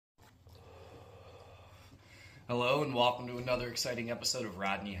Hello and welcome to another exciting episode of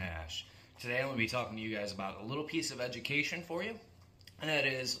Rodney Hash. Today I'm going to be talking to you guys about a little piece of education for you, and that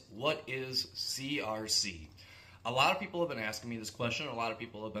is, what is CRC? A lot of people have been asking me this question, and a lot of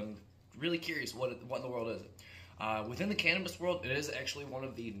people have been really curious what in the world is it. Within the cannabis world, it is actually one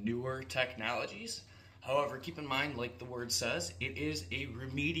of the newer technologies. However, keep in mind, like the word says, it is a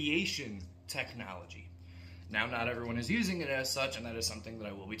remediation technology. Now, not everyone is using it as such, and that is something that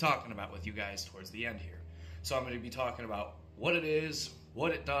I will be talking about with you guys towards the end here. So I'm going to be talking about what it is,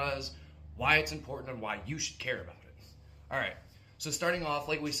 what it does, why it's important, and why you should care about it. Alright, so starting off,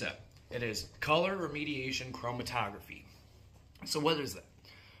 like we said, it is color remediation chromatography. So what is that?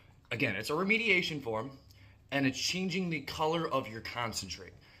 Again, it's a remediation form, and it's changing the color of your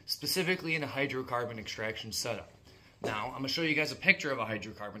concentrate, specifically in a hydrocarbon extraction setup. Now, I'm going to show you guys a picture of a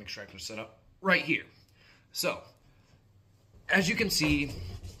hydrocarbon extraction setup right here. So, as you can see,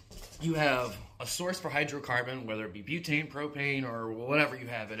 you have a source for hydrocarbon, whether it be butane, propane, or whatever you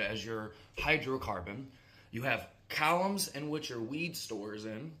have it as your hydrocarbon. You have columns in which your weed stores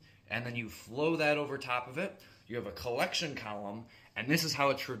in, and then you flow that over top of it. You have a collection column, and this is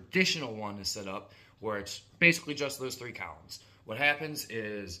how a traditional one is set up, where it's basically just those three columns. What happens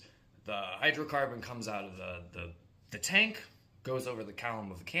is the hydrocarbon comes out of the tank, goes over the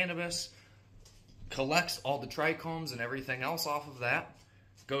column of the cannabis, collects all the trichomes and everything else off of that,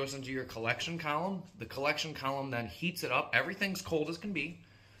 goes into your collection column. The collection column then heats it up. Everything's cold as can be.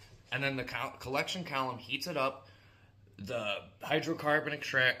 And then the collection column heats it up. The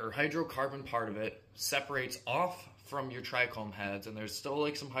hydrocarbon part of it separates off from your trichome heads, and there's still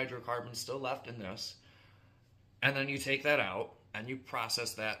like some hydrocarbons still left in this. And then you take that out and you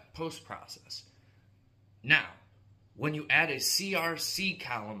process that post-process. Now, when you add a CRC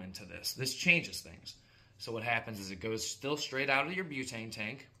column into this, this changes things. So what happens is it goes still straight out of your butane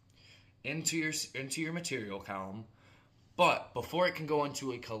tank into your material column, but before it can go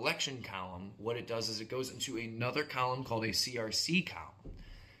into a collection column, what it does is it goes into another column called a CRC column.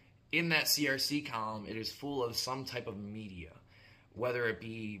 In that CRC column, it is full of some type of media, whether it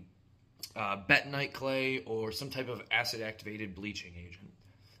be bentonite clay or some type of acid-activated bleaching agent.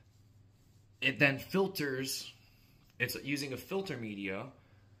 It then filters. It's using a filter media.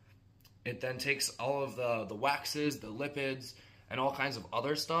 It then takes all of the waxes, the lipids, and all kinds of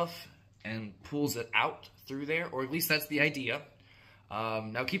other stuff and pulls it out through there, or at least that's the idea.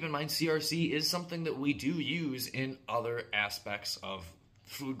 Now keep in mind, CRC is something that we do use in other aspects of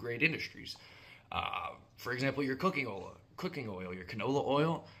food-grade industries. For example, your cooking oil, your canola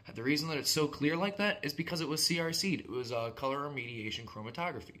oil. The reason that it's so clear like that is because it was CRC'd. It was color remediation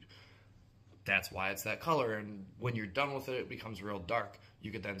chromatography. That's why it's that color, and when you're done with it, it becomes real dark. You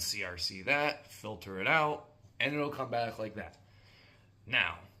could then CRC that, filter it out, and it'll come back like that.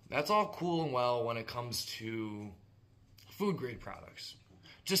 Now, that's all cool and well when it comes to food-grade products.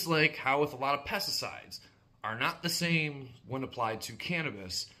 Just like how with a lot of pesticides are not the same when applied to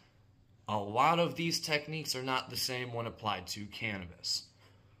cannabis, a lot of these techniques are not the same when applied to cannabis.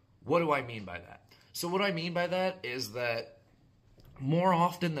 What do I mean by that? So what I mean by that is that more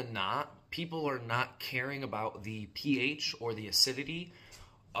often than not, people are not caring about the pH or the acidity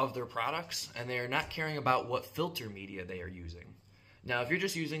of their products, and they are not caring about what filter media they are using. Now, if you're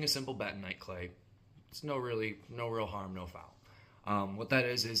just using a simple bentonite clay, it's no real harm, no foul. What that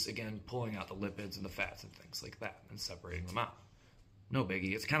is again, pulling out the lipids and the fats and things like that and separating them out. No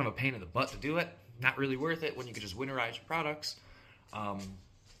biggie. It's kind of a pain in the butt to do it. Not really worth it when you could just winterize your products. And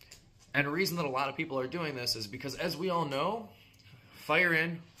the reason that a lot of people are doing this is because, as we all know, fire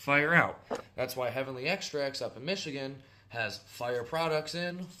in, fire out. That's why Heavenly Extracts up in Michigan has fire products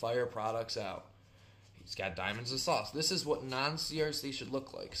in, fire products out. He's got diamonds and sauce. This is what non-CRC should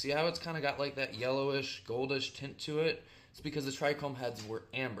look like. See how it's kind of got like that yellowish, goldish tint to it? It's because the trichome heads were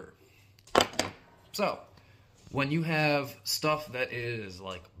amber. So, when you have stuff that is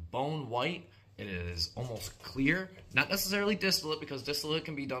like bone white, it is almost clear. Not necessarily distillate, because distillate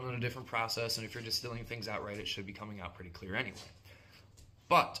can be done in a different process, and if you're distilling things out right, it should be coming out pretty clear anyway.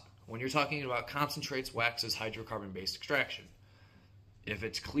 But when you're talking about concentrates, waxes, hydrocarbon-based extraction, if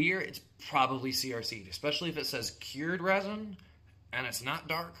it's clear, it's probably CRC'd. Especially if it says cured resin and it's not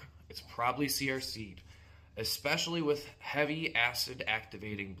dark, it's probably CRC'd. Especially with heavy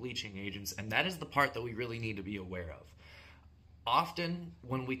acid-activating bleaching agents, and that is the part that we really need to be aware of. Often,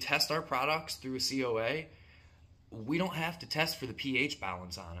 when we test our products through a COA, we don't have to test for the pH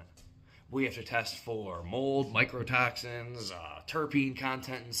balance on it. We have to test for mold, mycotoxins, terpene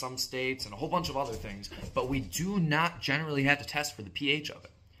content in some states, and a whole bunch of other things. But we do not generally have to test for the pH of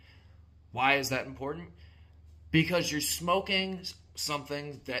it. Why is that important? Because you're smoking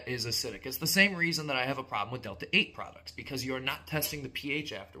something that is acidic. It's the same reason that I have a problem with Delta 8 products, because you're not testing the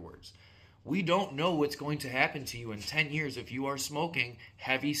pH afterwards. We don't know what's going to happen to you in 10 years if you are smoking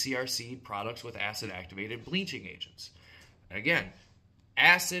heavy CRC products with acid-activated bleaching agents. Again,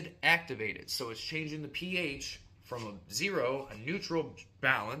 acid-activated, so it's changing the pH from a 0, a neutral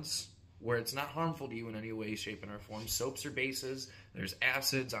balance, where it's not harmful to you in any way, shape, or form. Soaps or bases, there's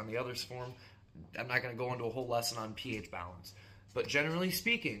acids on the other form. I'm not going to go into a whole lesson on pH balance. But generally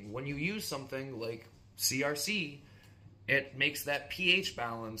speaking, when you use something like CRC, it makes that pH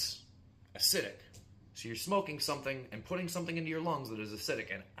balance acidic. So you're smoking something and putting something into your lungs that is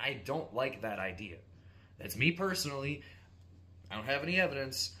acidic, and I don't like that idea. That's me personally. I don't have any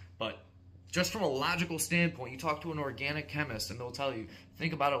evidence, but just from a logical standpoint, you talk to an organic chemist and they'll tell you,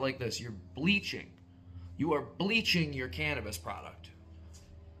 think about it like this: you're bleaching. You are bleaching your cannabis product.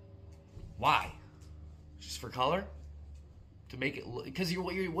 Why? Just for color? To make it look, because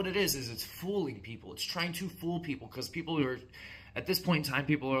what it is it's fooling people. It's trying to fool people, because people are, at this point in time,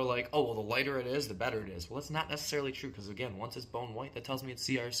 people are like, oh, well, the lighter it is, the better it is. Well, that's not necessarily true, because again, once it's bone white, that tells me it's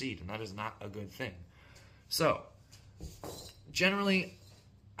CRC, and that is not a good thing. So, generally,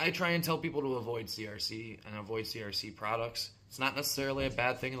 I try and tell people to avoid CRC and avoid CRC products. It's not necessarily a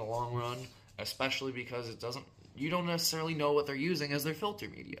bad thing in the long run, especially because you don't necessarily know what they're using as their filter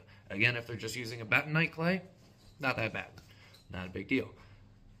media. Again, if they're just using a bentonite clay, not that bad. Not a big deal.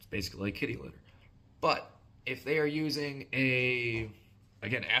 It's basically like kitty litter. But if they are using again,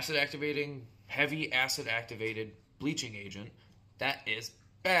 heavy acid-activated bleaching agent, that is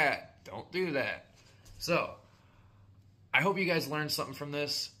bad. Don't do that. So, I hope you guys learned something from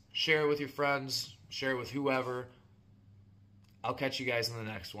this. Share it with your friends. Share it with whoever. I'll catch you guys in the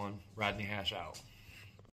next one. Rodney Hash out.